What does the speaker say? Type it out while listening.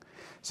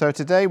So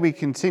today we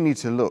continue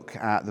to look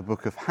at the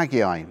book of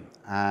Haggai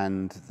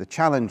and the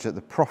challenge that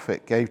the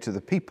prophet gave to the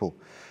people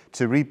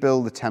to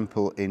rebuild the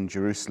temple in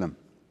Jerusalem.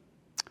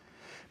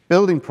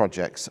 Building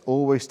projects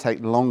always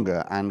take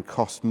longer and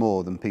cost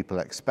more than people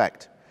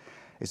expect.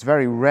 It's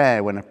very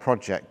rare when a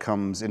project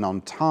comes in on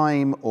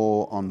time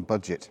or on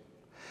budget.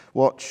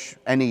 Watch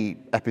any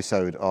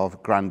episode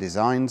of Grand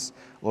Designs,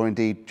 or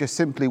indeed just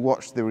simply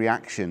watch the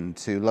reaction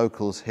to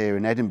locals here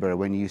in Edinburgh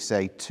when you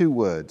say two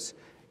words,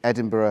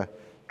 Edinburgh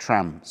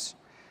trams.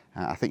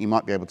 I think you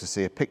might be able to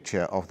see a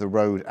picture of the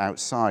road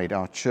outside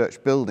our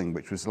church building,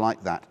 which was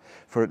like that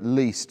for at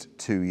least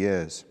 2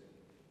 years.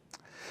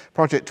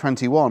 Project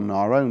 21,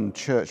 our own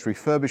church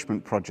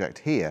refurbishment project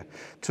here,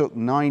 took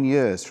 9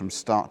 years from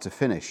start to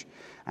finish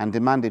and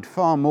demanded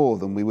far more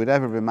than we would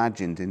ever have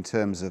imagined in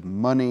terms of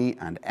money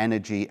and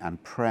energy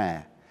and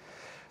prayer.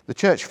 The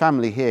church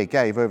family here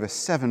gave over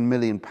 £7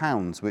 million,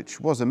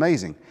 which was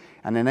amazing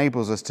and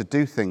enables us to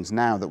do things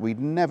now that we'd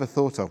never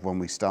thought of when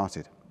we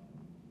started.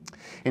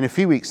 In a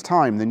few weeks'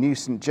 time, the new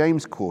St.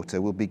 James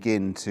Quarter will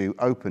begin to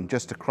open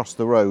just across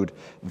the road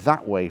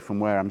that way from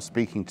where I'm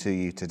speaking to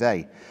you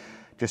today,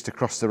 just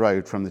across the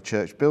road from the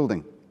church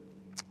building.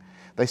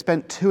 They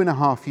spent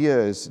 2.5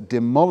 years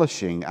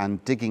demolishing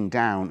and digging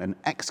down and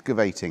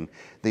excavating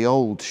the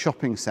old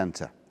shopping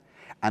centre,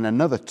 and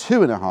another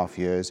 2.5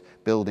 years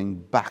building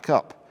back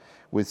up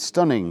with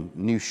stunning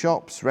new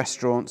shops,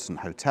 restaurants and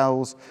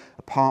hotels,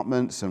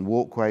 apartments and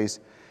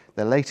walkways.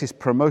 The latest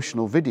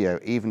promotional video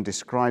even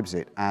describes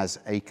it as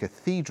a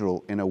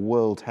cathedral in a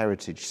World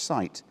Heritage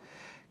Site.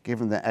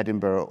 Given that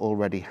Edinburgh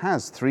already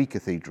has 3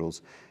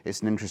 cathedrals,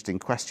 it's an interesting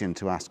question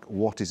to ask,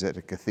 what is it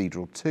a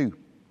cathedral to?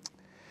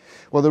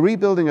 Well, the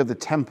rebuilding of the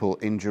temple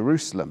in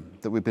Jerusalem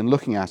that we've been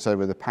looking at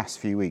over the past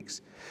few weeks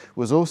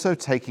was also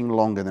taking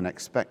longer than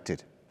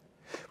expected.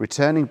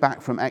 Returning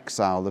back from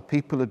exile, the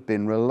people had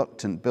been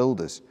reluctant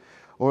builders,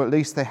 or at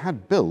least they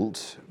had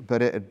built, but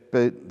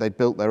they'd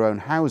built their own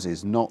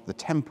houses, not the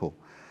temple.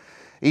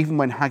 Even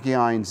when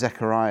Haggai and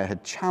Zechariah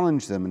had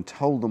challenged them and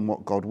told them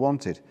what God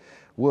wanted,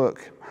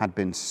 work had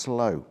been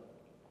slow.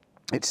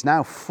 It's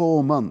now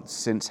 4 months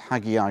since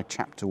Haggai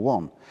chapter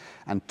 1,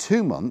 and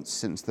 2 months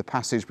since the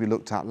passage we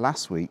looked at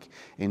last week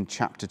in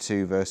chapter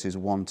 2, verses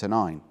 1 to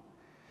 9.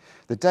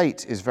 The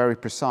date is very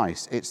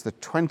precise. It's the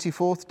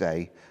 24th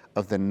day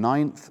of the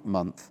 9th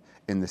month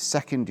in the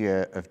 2nd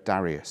year of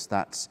Darius.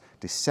 That's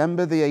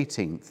December the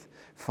 18th,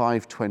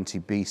 520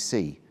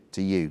 BC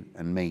to you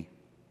and me.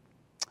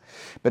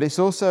 But it's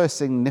also a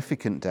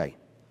significant day,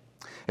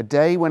 a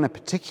day when a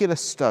particular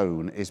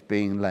stone is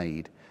being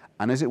laid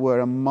and, as it were,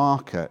 a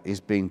marker is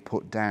being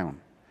put down.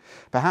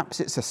 Perhaps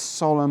it's a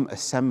solemn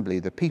assembly.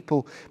 The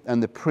people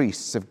and the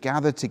priests have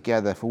gathered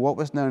together for what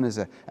was known as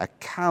a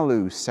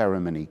Kalu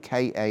ceremony,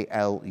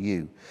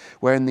 K-A-L-U,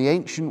 where in the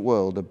ancient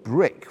world a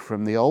brick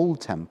from the old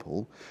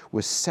temple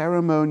was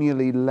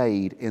ceremonially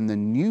laid in the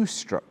new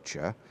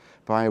structure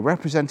by a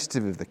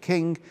representative of the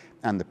king,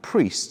 and the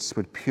priests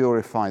would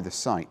purify the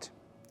site.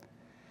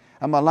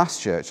 At my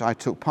last church, I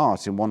took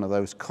part in one of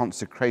those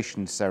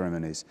consecration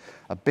ceremonies.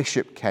 A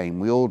bishop came,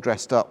 we all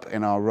dressed up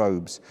in our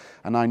robes,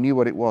 and I knew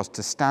what it was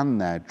to stand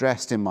there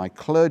dressed in my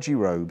clergy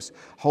robes,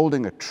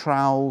 holding a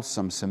trowel,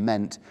 some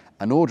cement,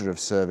 an order of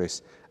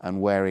service,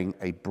 and wearing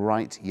a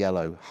bright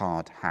yellow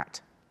hard hat.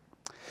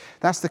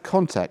 That's the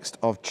context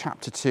of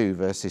chapter 2,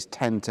 verses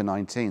 10 to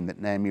 19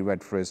 that Naomi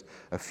read for us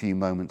a few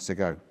moments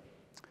ago.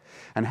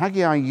 And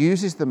Haggai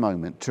uses the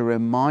moment to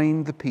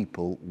remind the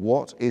people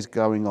what is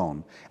going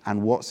on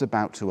and what's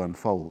about to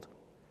unfold.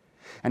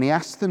 And he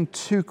asks them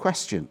 2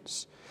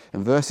 questions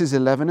in verses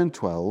 11 and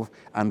 12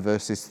 and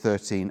verses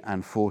 13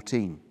 and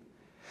 14.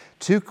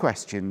 2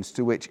 questions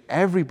to which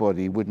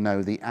everybody would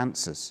know the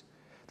answers: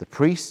 the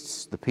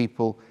priests, the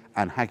people,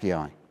 and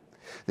Haggai.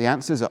 The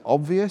answers are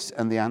obvious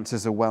and the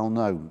answers are well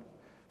known.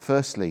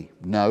 Firstly,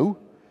 no,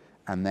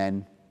 and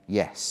then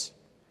yes.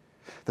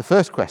 The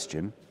first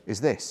question is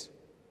this: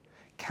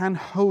 can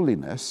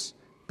holiness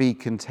be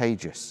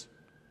contagious?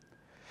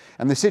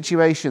 And the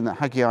situation that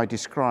Haggai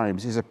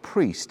describes is a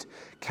priest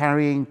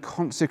carrying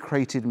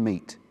consecrated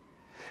meat.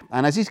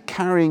 And as he's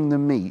carrying the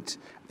meat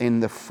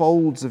in the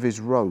folds of his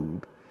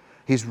robe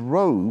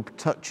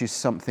touches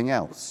something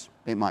else.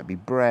 It might be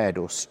bread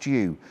or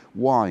stew,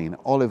 wine,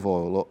 olive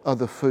oil, or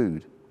other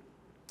food.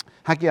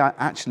 Haggai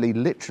actually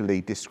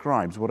literally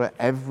describes what are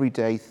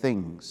everyday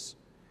things.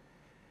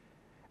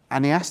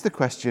 And he asks the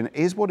question,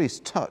 is what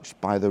is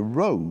touched by the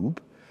robe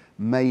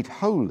made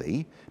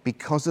holy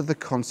because of the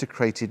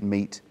consecrated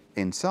meat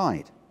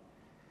inside?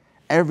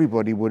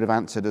 Everybody would have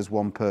answered as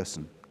one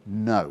person,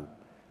 no.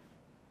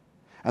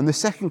 And the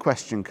second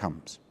question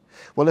comes,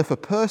 well, if a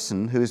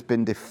person who has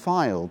been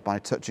defiled by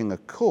touching a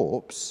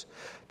corpse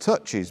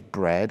touches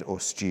bread or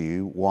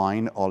stew,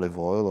 wine, olive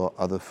oil, or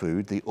other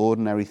food, the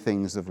ordinary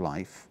things of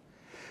life,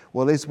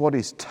 well, is what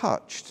is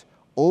touched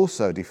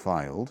also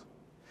defiled?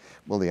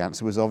 Well, the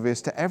answer was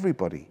obvious to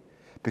everybody,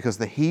 because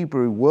the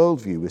Hebrew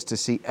worldview was to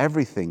see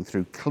everything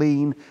through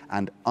clean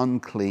and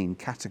unclean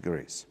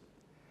categories.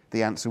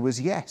 The answer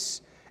was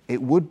yes,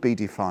 it would be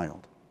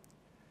defiled.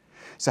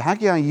 So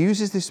Haggai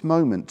uses this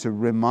moment to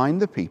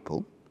remind the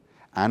people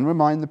and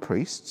remind the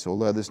priests,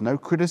 although there's no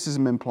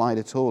criticism implied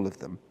at all of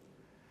them,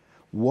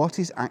 what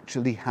is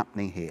actually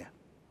happening here.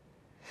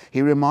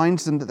 He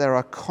reminds them that there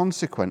are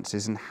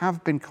consequences and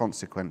have been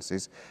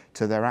consequences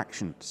to their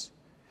actions.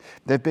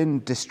 They've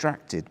been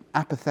distracted,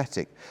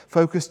 apathetic,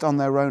 focused on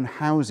their own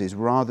houses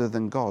rather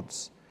than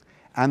God's.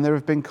 And there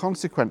have been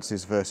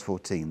consequences, verse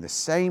 14. The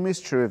same is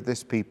true of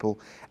this people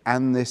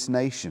and this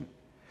nation.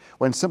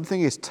 When something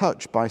is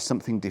touched by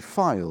something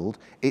defiled,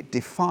 it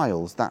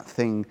defiles that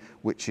thing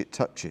which it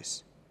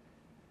touches.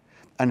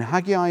 And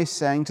Haggai is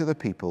saying to the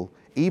people,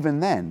 even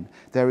then,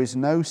 there is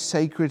no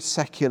sacred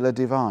secular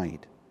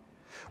divide.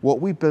 What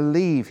we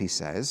believe, he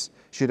says,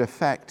 should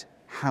affect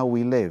how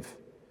we live.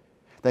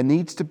 There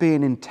needs to be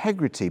an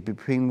integrity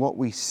between what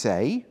we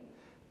say,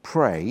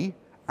 pray,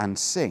 and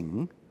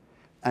sing,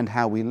 and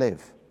how we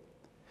live.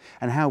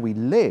 And how we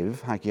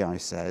live, Haggai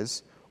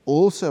says,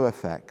 also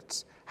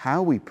affects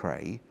how we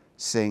pray,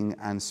 sing,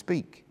 and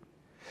speak.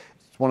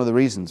 It's one of the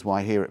reasons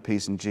why here at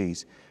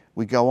P&G's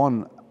we go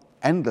on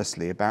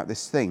endlessly about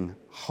this thing,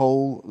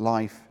 whole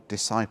life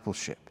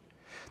discipleship.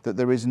 That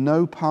there is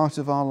no part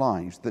of our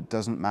lives that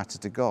doesn't matter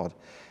to God.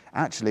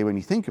 Actually, when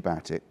you think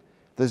about it,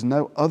 there's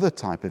no other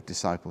type of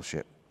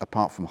discipleship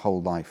apart from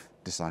whole life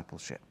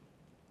discipleship.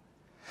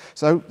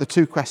 So the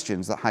two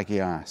questions that Haggai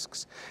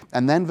asks.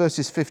 And then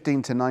verses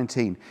 15 to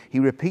 19, he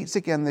repeats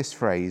again this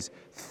phrase,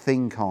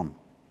 think on.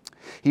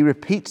 He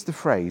repeats the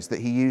phrase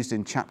that he used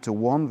in chapter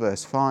 1,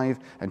 verse 5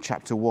 and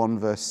chapter 1,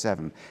 verse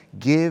 7.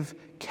 Give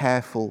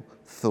careful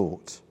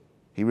thought.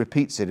 He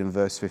repeats it in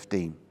verse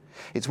 15.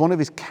 It's one of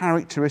his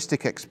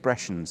characteristic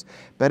expressions,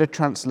 better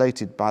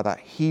translated by that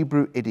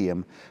Hebrew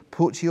idiom,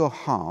 put your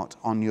heart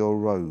on your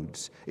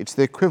roads. It's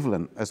the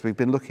equivalent, as we've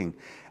been looking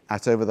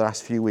at over the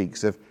last few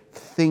weeks, of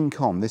think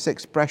on, this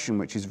expression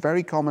which is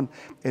very common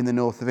in the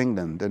north of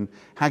England. And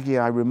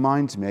Haggai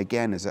reminds me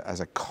again as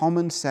a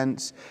common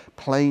sense,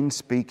 plain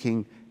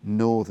speaking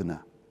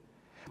northerner.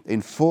 In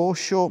 4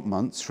 short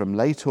months, from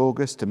late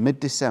August to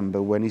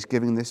mid-December, when he's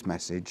giving this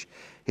message,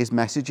 his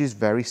message is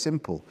very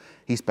simple.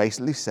 He's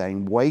basically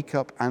saying, wake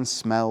up and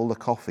smell the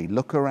coffee.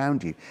 Look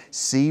around you.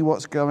 See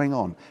what's going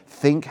on.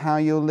 Think how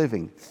you're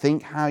living.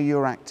 Think how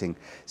you're acting.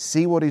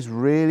 See what is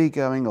really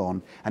going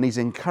on. And he's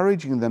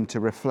encouraging them to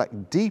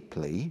reflect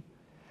deeply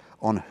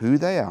on who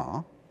they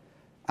are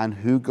and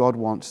who God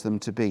wants them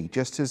to be.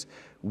 Just as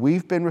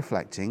we've been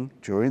reflecting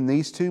during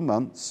these 2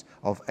 months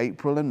of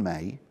April and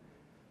May,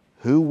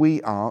 who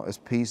we are as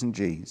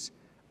P&G's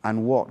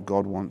and what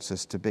God wants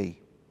us to be.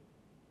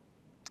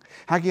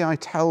 Haggai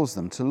tells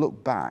them to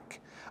look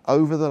back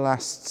over the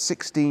last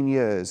 16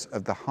 years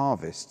of the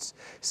harvests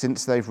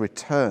since they've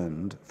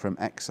returned from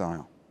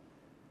exile,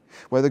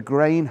 where the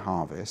grain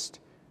harvest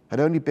had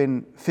only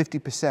been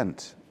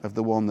 50% of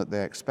the one that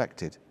they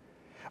expected,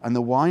 and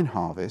the wine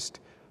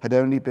harvest had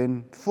only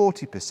been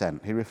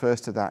 40%. He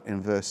refers to that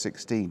in verse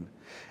 16.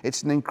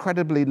 It's an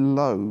incredibly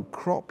low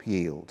crop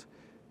yield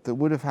that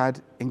would have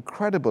had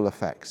incredible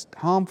effects,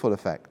 harmful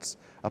effects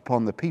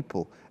upon the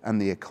people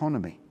and the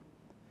economy.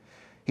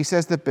 He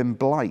says there've been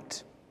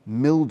blight,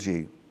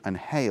 mildew, and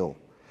hail,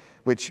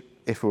 which,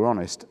 if we're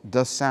honest,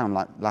 does sound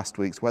like last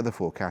week's weather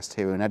forecast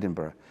here in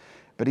Edinburgh.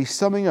 But he's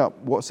summing up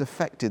what's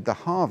affected the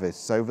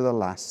harvests over the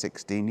last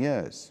 16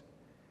 years.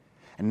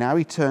 And now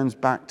he turns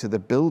back to the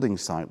building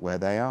site where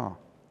they are.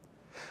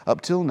 Up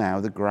till now,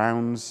 the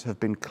grounds have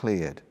been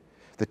cleared.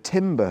 The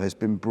timber has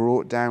been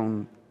brought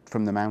down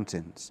from the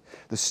mountains.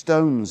 The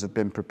stones have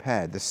been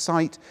prepared. The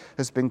site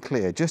has been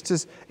cleared. Just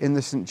as in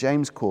the St.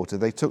 James Quarter,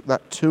 they took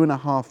that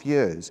 2.5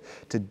 years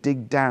to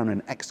dig down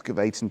and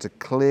excavate and to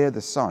clear the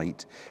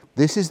site.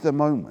 This is the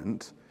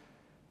moment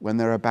when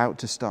they're about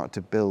to start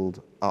to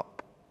build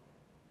up.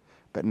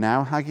 But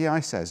now Haggai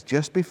says,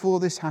 just before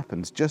this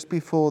happens, just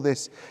before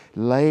this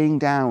laying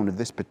down of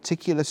this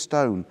particular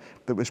stone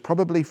that was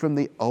probably from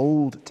the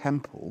old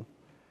temple,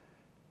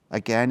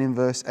 again in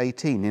verse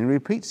 18, and he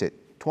repeats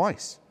it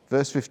twice.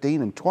 Verse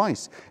 15 and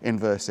twice in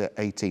verse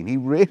 18. He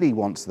really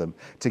wants them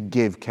to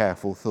give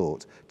careful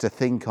thought, to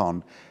think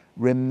on.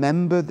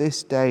 Remember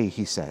this day,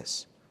 he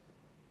says.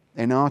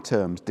 In our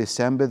terms,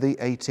 December the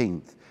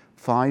 18th,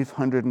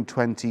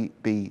 520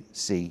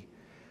 BC.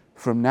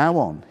 From now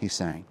on, he's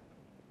saying,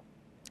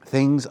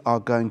 things are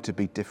going to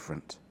be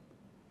different.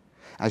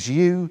 As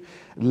you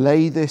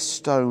lay this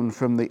stone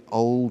from the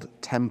old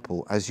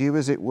temple, as you,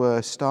 as it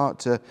were, start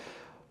to,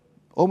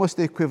 almost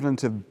the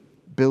equivalent of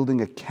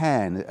building a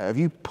cairn, have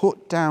you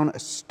put down a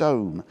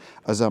stone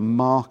as a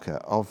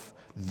marker of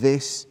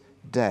this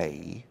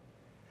day?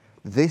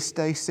 This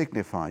day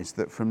signifies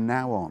that from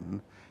now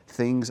on,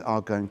 things are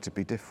going to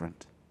be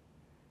different.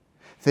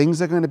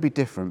 Things are going to be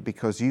different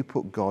because you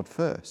put God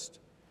first.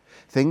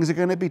 Things are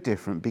going to be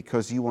different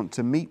because you want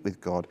to meet with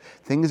God.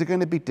 Things are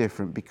going to be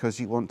different because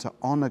you want to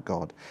honor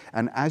God.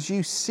 And as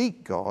you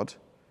seek God,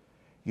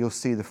 you'll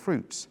see the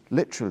fruits.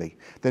 Literally,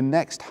 the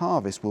next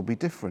harvest will be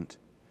different.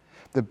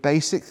 The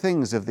basic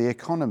things of the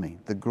economy,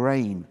 the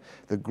grain,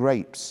 the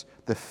grapes,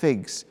 the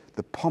figs,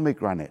 the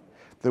pomegranate,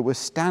 that were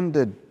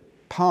standard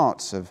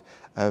parts of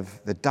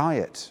of the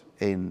diet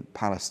in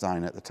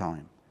Palestine at the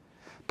time.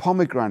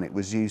 Pomegranate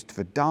was used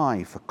for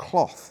dye, for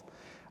cloth,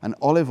 and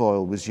olive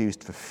oil was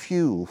used for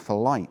fuel, for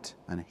light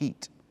and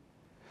heat.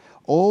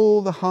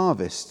 All the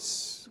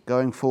harvests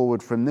going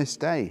forward from this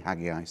day,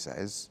 Haggai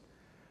says,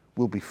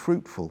 will be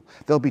fruitful.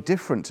 They'll be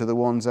different to the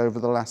ones over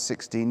the last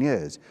 16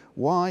 years.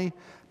 Why?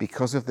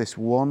 Because of this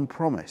one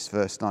promise,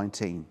 verse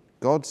 19.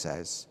 God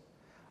says,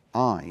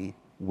 I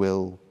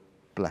will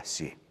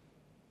bless you.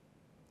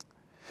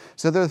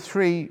 So there are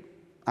three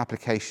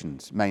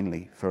applications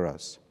mainly for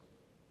us.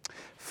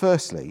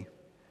 Firstly,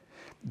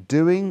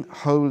 doing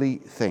holy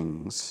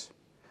things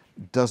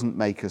doesn't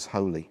make us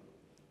holy.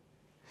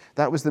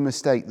 That was the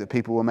mistake that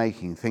people were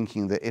making,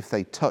 thinking that if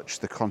they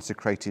touched the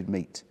consecrated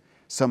meat,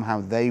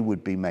 somehow they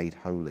would be made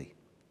holy.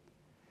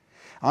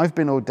 I've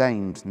been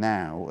ordained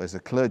now as a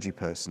clergy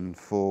person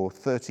for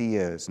 30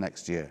 years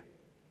next year.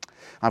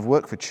 I've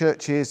worked for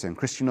churches and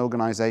Christian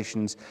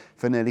organisations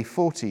for nearly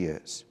 40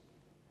 years.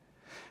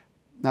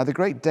 Now, the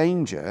great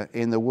danger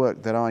in the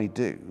work that I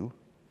do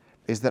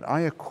is that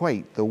I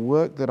equate the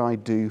work that I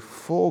do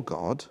for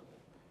God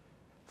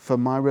for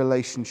my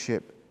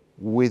relationship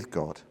with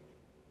God.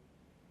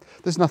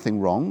 There's nothing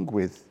wrong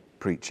with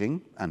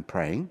preaching and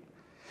praying.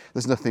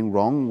 There's nothing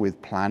wrong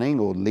with planning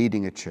or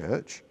leading a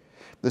church.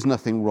 There's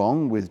nothing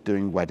wrong with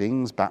doing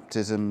weddings,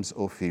 baptisms,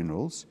 or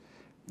funerals.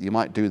 You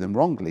might do them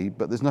wrongly,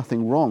 but there's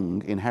nothing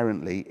wrong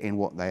inherently in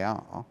what they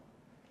are.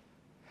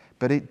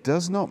 But it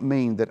does not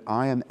mean that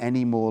I am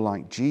any more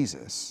like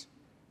Jesus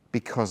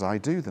because I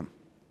do them.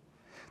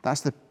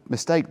 That's the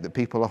mistake that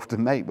people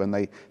often make when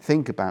they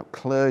think about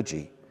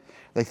clergy.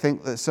 They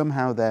think that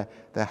somehow they're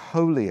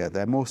holier,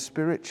 they're more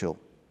spiritual.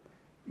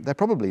 They're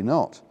probably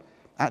not.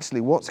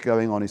 Actually, what's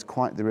going on is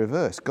quite the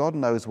reverse. God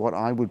knows what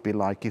I would be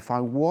like if I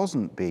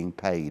wasn't being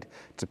paid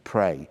to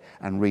pray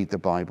and read the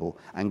Bible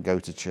and go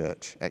to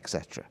church,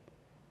 etc.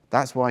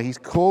 That's why he's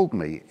called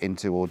me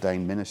into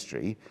ordained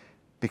ministry,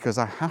 because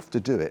I have to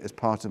do it as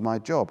part of my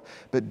job.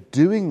 But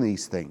doing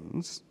these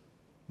things,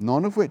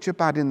 none of which are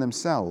bad in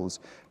themselves,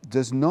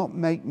 does not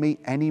make me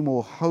any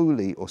more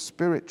holy or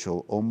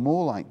spiritual or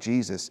more like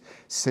Jesus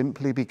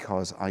simply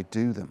because I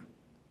do them.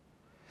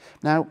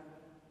 Now,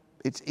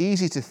 it's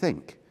easy to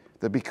think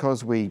that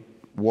because we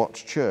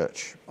watch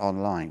church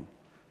online,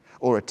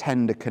 or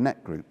attend a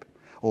connect group,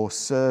 or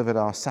serve at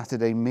our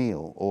Saturday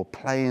meal, or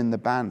play in the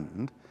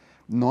band,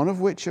 none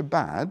of which are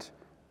bad,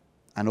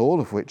 and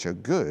all of which are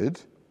good,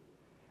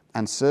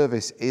 and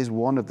service is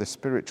one of the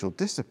spiritual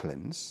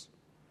disciplines,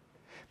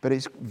 but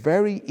it's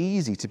very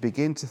easy to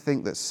begin to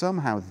think that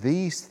somehow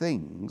these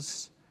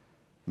things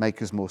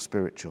make us more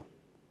spiritual.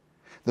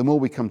 The more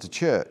we come to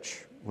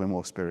church, we're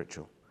more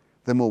spiritual.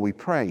 The more we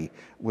pray,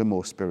 we're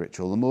more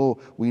spiritual. The more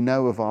we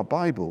know of our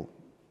Bible,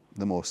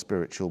 the more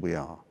spiritual we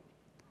are.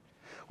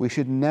 We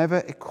should never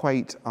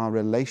equate our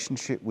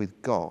relationship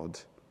with God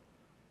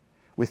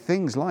with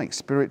things like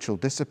spiritual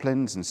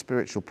disciplines and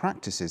spiritual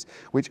practices,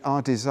 which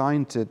are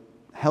designed to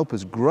help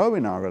us grow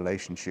in our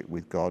relationship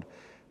with God,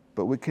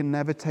 but we can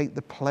never take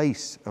the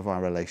place of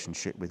our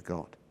relationship with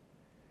God.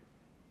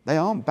 They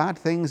aren't bad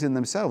things in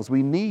themselves.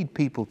 We need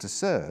people to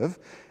serve,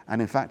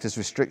 and in fact, as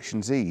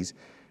restrictions ease,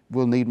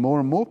 we'll need more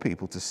and more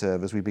people to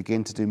serve as we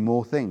begin to do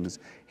more things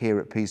here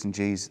at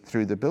P&G's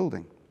through the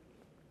building.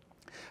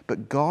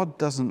 But God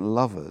doesn't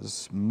love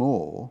us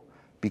more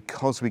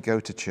because we go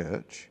to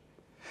church.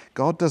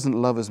 God doesn't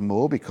love us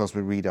more because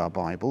we read our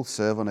Bible,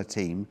 serve on a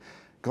team.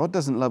 God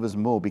doesn't love us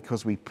more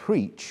because we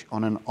preach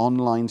on an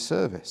online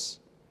service.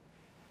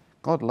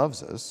 God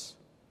loves us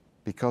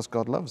because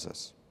God loves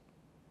us.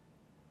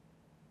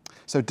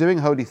 So doing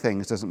holy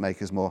things doesn't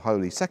make us more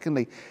holy.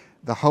 Secondly,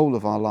 the whole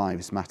of our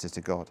lives matter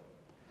to God.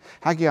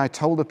 Haggai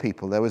told the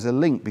people there was a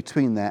link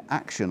between their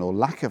action or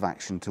lack of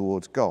action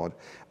towards God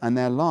and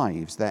their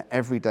lives, their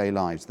everyday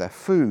lives, their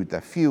food,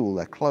 their fuel,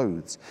 their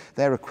clothes,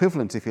 their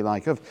equivalent, if you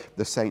like, of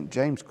the St.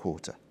 James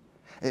Quarter.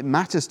 It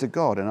matters to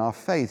God, and our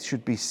faith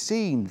should be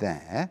seen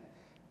there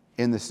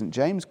in the St.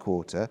 James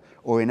Quarter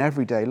or in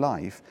everyday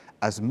life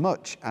as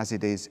much as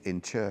it is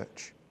in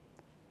church.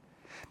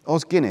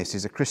 Os Guinness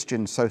is a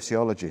Christian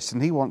sociologist,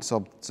 and he once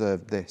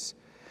observed this.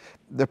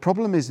 The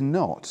problem is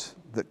not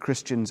that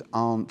Christians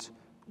aren't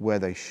where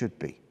they should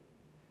be.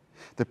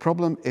 The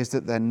problem is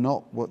that they're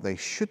not what they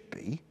should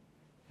be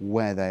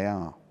where they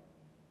are.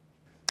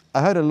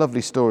 I heard a lovely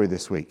story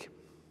this week.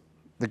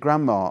 The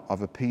grandma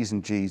of a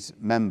P&G's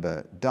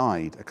member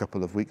died a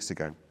couple of weeks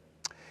ago.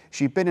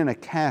 She'd been in a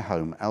care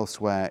home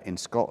elsewhere in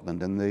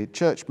Scotland, and the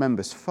church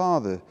member's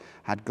father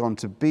had gone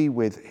to be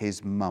with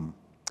his mum.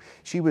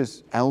 She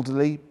was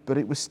elderly, but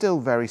it was still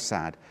very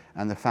sad,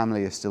 and the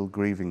family is still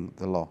grieving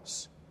the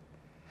loss.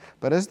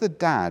 But as the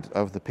dad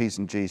of the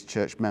P&G's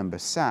church member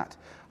sat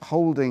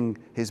holding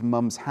his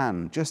mum's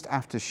hand just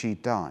after she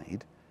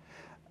died,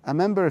 a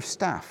member of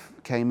staff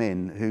came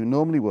in who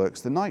normally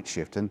works the night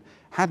shift and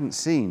hadn't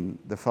seen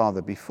the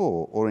father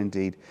before, or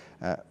indeed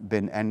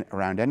been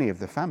around any of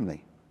the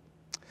family.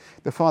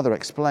 The father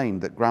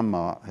explained that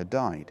grandma had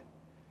died.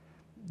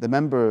 The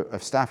member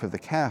of staff of the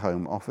care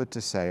home offered to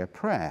say a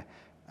prayer,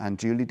 and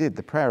Julie did.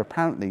 The prayer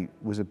apparently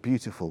was a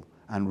beautiful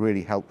and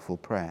really helpful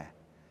prayer.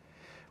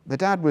 The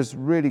dad was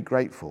really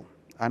grateful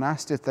and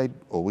asked if they'd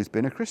always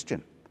been a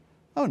Christian.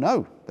 "Oh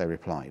no," they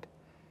replied.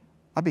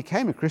 "I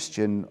became a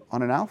Christian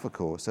on an Alpha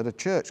course at a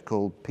church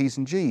called P's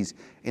and G's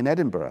in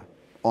Edinburgh,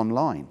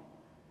 online."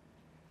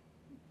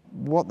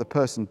 What the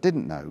person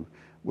didn't know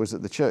was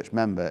that the church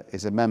member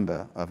is a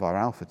member of our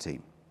Alpha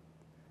team.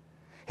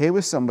 Here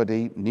was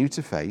somebody new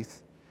to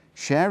faith,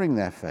 sharing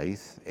their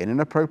faith in an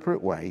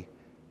appropriate way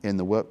in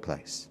the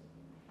workplace.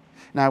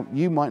 Now,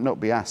 you might not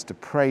be asked to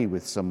pray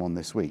with someone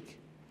this week,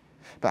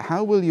 but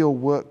how will your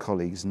work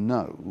colleagues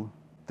know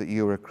that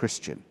you're a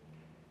Christian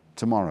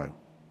tomorrow,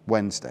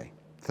 Wednesday,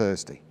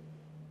 Thursday?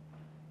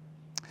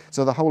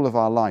 So the whole of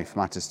our life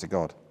matters to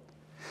God.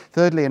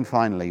 Thirdly and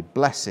finally,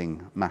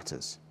 blessing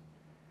matters.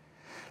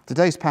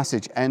 Today's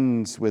passage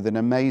ends with an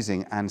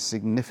amazing and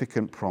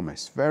significant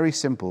promise. Very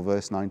simple,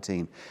 verse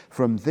 19.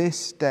 "From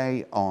this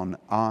day on,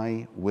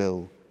 I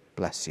will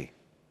bless you."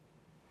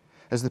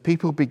 As the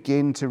people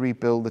begin to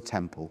rebuild the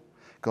temple,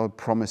 God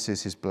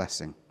promises his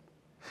blessing.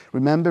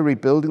 Remember,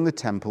 rebuilding the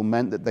temple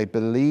meant that they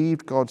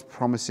believed God's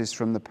promises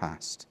from the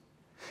past.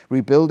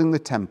 Rebuilding the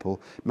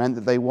temple meant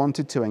that they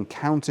wanted to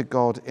encounter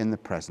God in the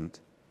present.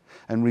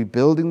 And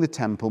rebuilding the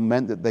temple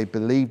meant that they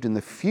believed in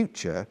the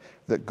future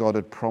that God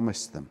had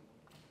promised them.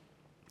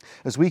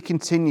 As we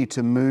continue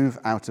to move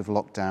out of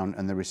lockdown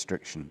and the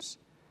restrictions,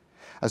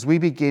 as we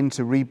begin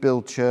to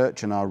rebuild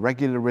church and our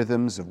regular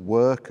rhythms of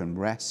work and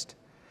rest,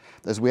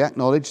 as we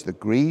acknowledge the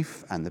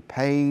grief and the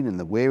pain and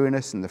the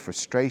weariness and the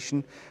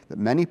frustration that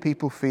many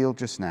people feel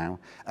just now,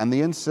 and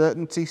the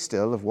uncertainty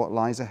still of what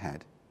lies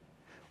ahead,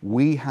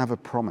 we have a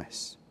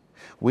promise.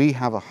 We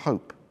have a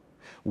hope.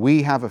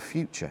 We have a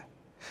future,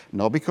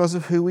 not because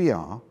of who we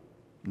are,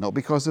 not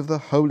because of the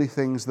holy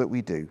things that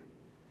we do,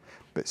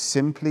 but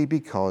simply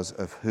because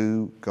of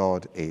who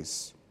God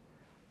is.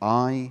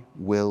 I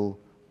will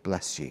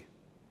bless you.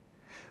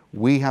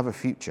 We have a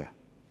future.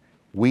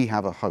 We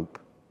have a hope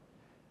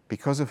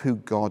because of who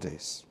God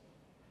is,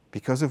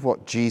 because of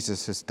what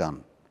Jesus has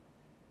done,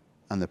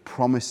 and the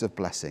promise of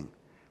blessing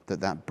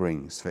that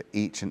brings for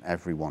each and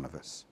every one of us.